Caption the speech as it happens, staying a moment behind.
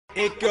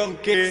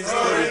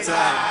Story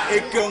time.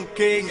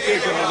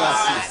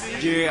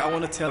 Yeah, I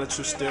want to tell a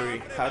true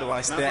story. How do I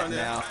start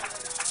now?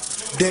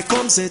 There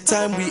comes a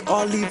time we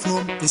all leave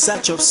home in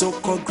search of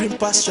so-called green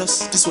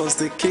pastures. This was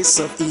the case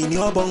of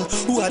Inyobong,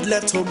 who had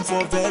left home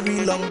for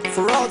very long.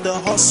 For all the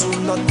hustle,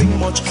 nothing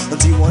much,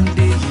 until one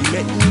day he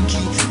met Nikki,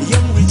 a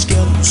young rich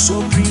girl who's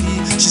so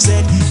pretty. She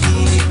said,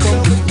 "Ini, come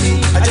with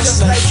me, I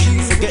just like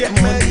you, forget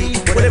money,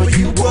 whatever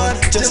you want,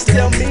 just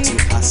tell me." To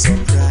her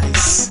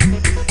surprise,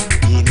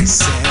 Ini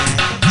said,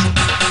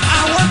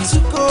 "I want to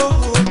go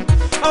home,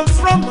 I'm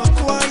from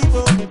Akwa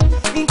Ibom.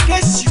 In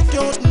case you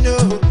don't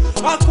know,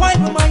 Akwa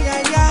Ibom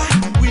Ayaya,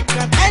 we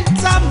can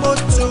enter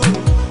moto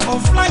or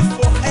fly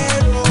for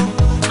aero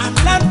and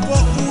land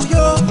for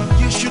Uyo.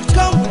 You should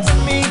come with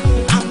me.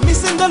 I'm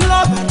missing the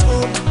love at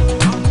home.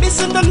 I'm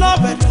missing the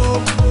love at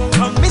home.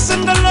 I'm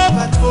missing the love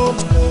at home.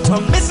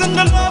 I'm missing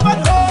the love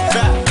at home.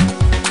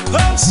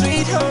 Home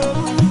sweet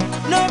home,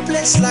 no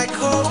place like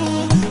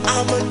home.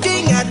 I'm a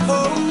king at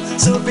home,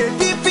 so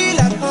baby feel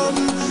at home.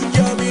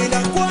 You're in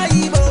Akwa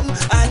Ibom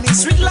and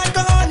it's sweet like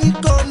a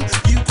honeycomb.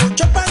 You go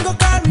chop and go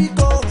carry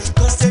go,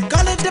 cause they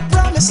call it the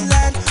promised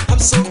land. I'm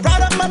so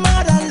proud of my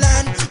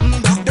motherland.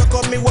 Back to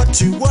call me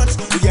what you want.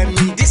 Yeah,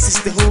 me, this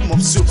is the home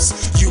of soups.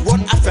 You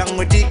want a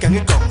family, can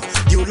you come?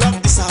 You love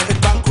this how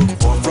it bank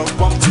from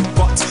pot to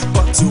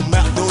pot to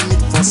melt. No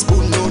need for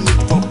spoon, no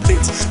need for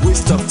plate.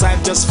 Waste of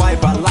time, just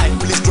fight by life.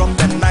 Please drop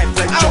the knife,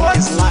 like joy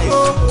is life.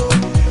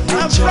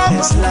 Nature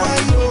is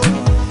life.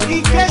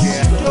 In case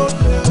you don't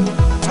know,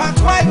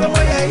 Akwa Ibom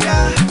Ayaya,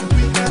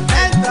 we can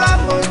enter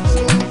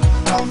moto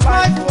and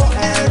fly for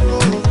aero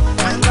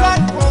and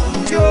land for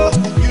Uyo.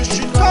 You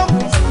should come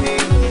with me.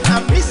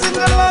 I'm missing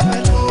the love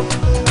at home.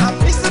 I'm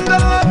missing the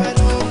love at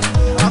home.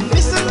 I'm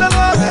missing the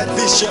love at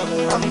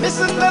home. I'm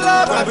missing the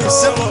love at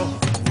home.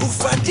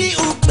 Ufadi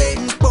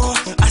Ubenpo,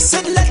 I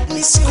said let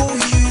me school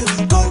you.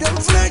 Go them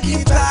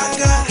flaggy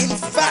bagger. In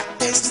fact,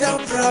 there's no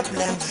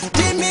problem.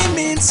 Dimi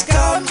means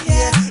come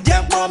here.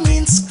 Yambo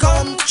means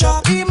come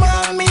chop.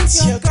 Ima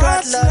means you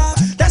got love.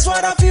 That's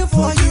what I feel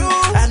for you,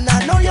 and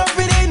I know you're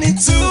feeling it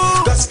too.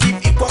 Cause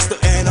keep equals to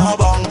N or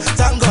bong.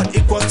 Thank God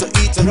equal to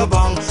eat on a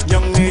bong.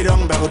 Young me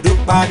don't do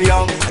bad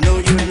young. I know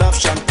you love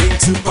champagne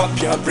to pop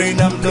your brain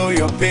and blow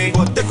your pain.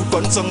 But they could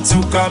consum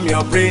to calm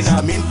your brain.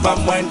 I mean,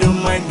 palm wine,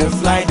 don't mind the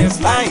fly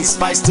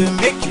spice to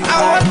make you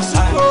high. I want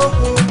to go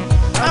home.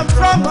 I'm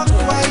from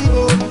Akwa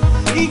Ibom.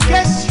 In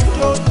case you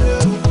don't know,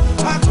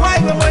 Akwa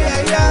Ibom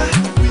Ayaya,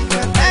 we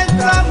can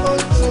enter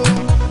moto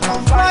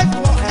and fly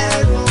for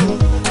aero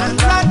and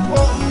land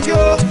for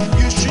Uyo.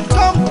 You should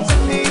come with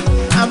me.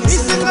 I'm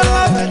missing the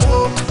love at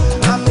home.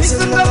 I'm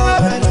missing the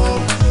love at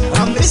home.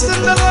 I'm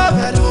missing the love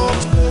at home.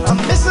 I'm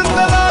missing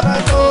the love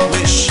at home.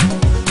 Wish.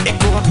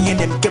 Me and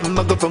them come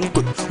go from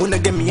good. When I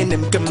get me and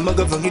them come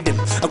go from them.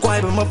 Akwa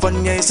Ibom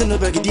fun ya is no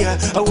bag dia.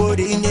 I would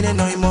in and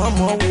no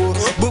more.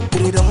 Book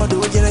put it on my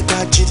door and I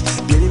catch it.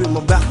 Believe in my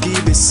back,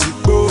 keep it sick.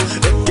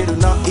 Get on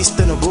now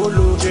eastern of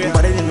Bolo.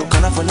 But I didn't know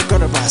kind of funny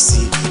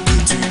carabasi.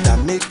 That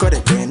make got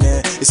a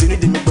penny. It's only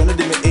the me one of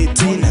them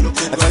 18. And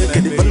if I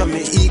get the one of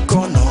me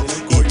econo,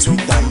 it's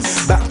with them.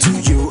 Back to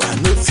you, I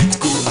know fit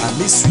go. I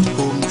miss sweet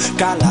home.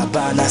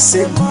 Calabana,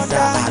 same mother.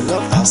 I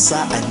love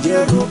Hausa and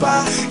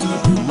Yoruba.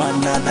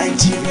 Mana,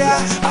 Nigeria,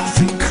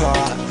 Africa,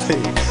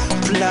 hey,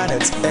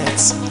 Planet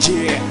X,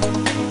 yeah.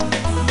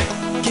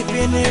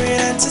 Keeping it in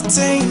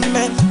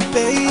entertainment,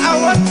 baby. I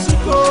want to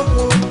go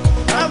home.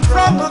 I'm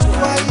from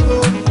Akwa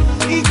Ibom.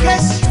 In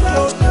case you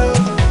don't know,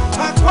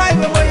 Akwa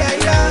Ibom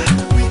Ayaya,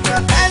 we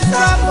can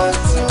enter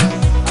moto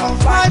and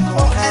fly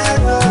for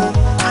aero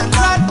and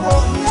land for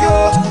Uyo.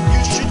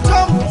 You should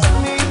come with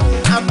me.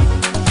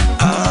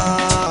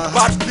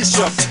 Bad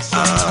Bishop.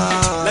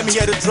 Let me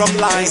hear the drum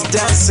lines.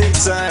 Dancing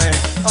time.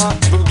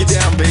 Boogie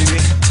down, baby.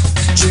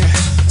 Yeah.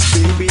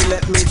 Baby,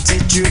 let me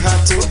teach you how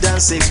to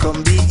dance. It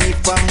can be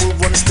if I move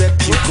one step,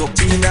 you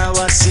copy. Now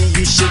I see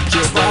you shake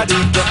your body.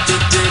 Drop the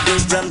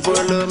tables and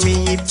follow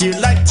me. If you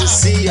like to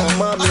see your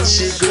mommy,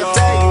 she could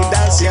tell you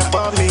dance here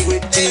for me.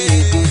 With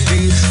you go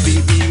do,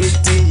 baby, with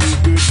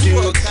you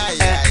go do.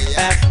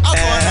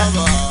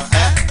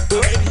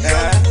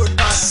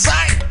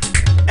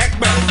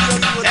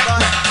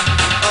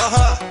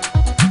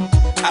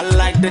 I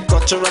like the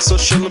cultural,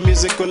 social,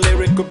 musical,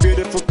 lyrical,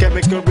 beautiful,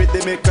 chemical,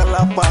 rhythmical,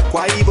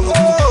 Akwa Ibom.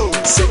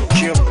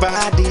 Shake your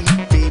body,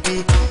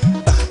 baby.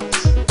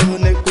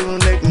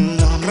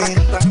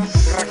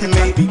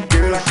 Maybe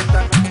girl. I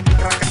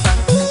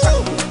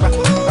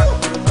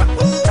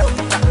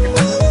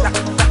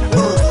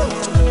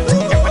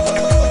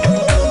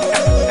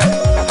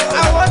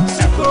want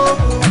to go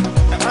home.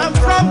 I'm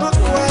from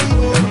Akwa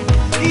Ibom.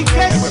 In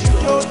case you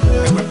don't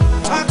know,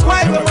 Akwa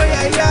Ibom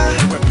Ayaya,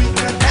 we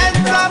can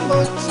enter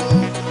moto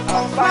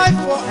and fly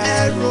for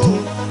aero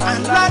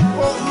and land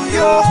for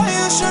Uyo.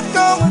 You should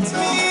go with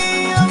me.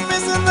 I'm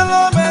missing the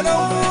love at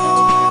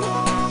home.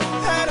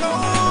 At home.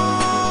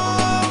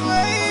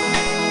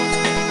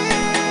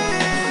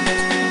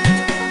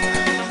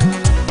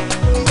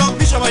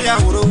 Bishop Ayaya,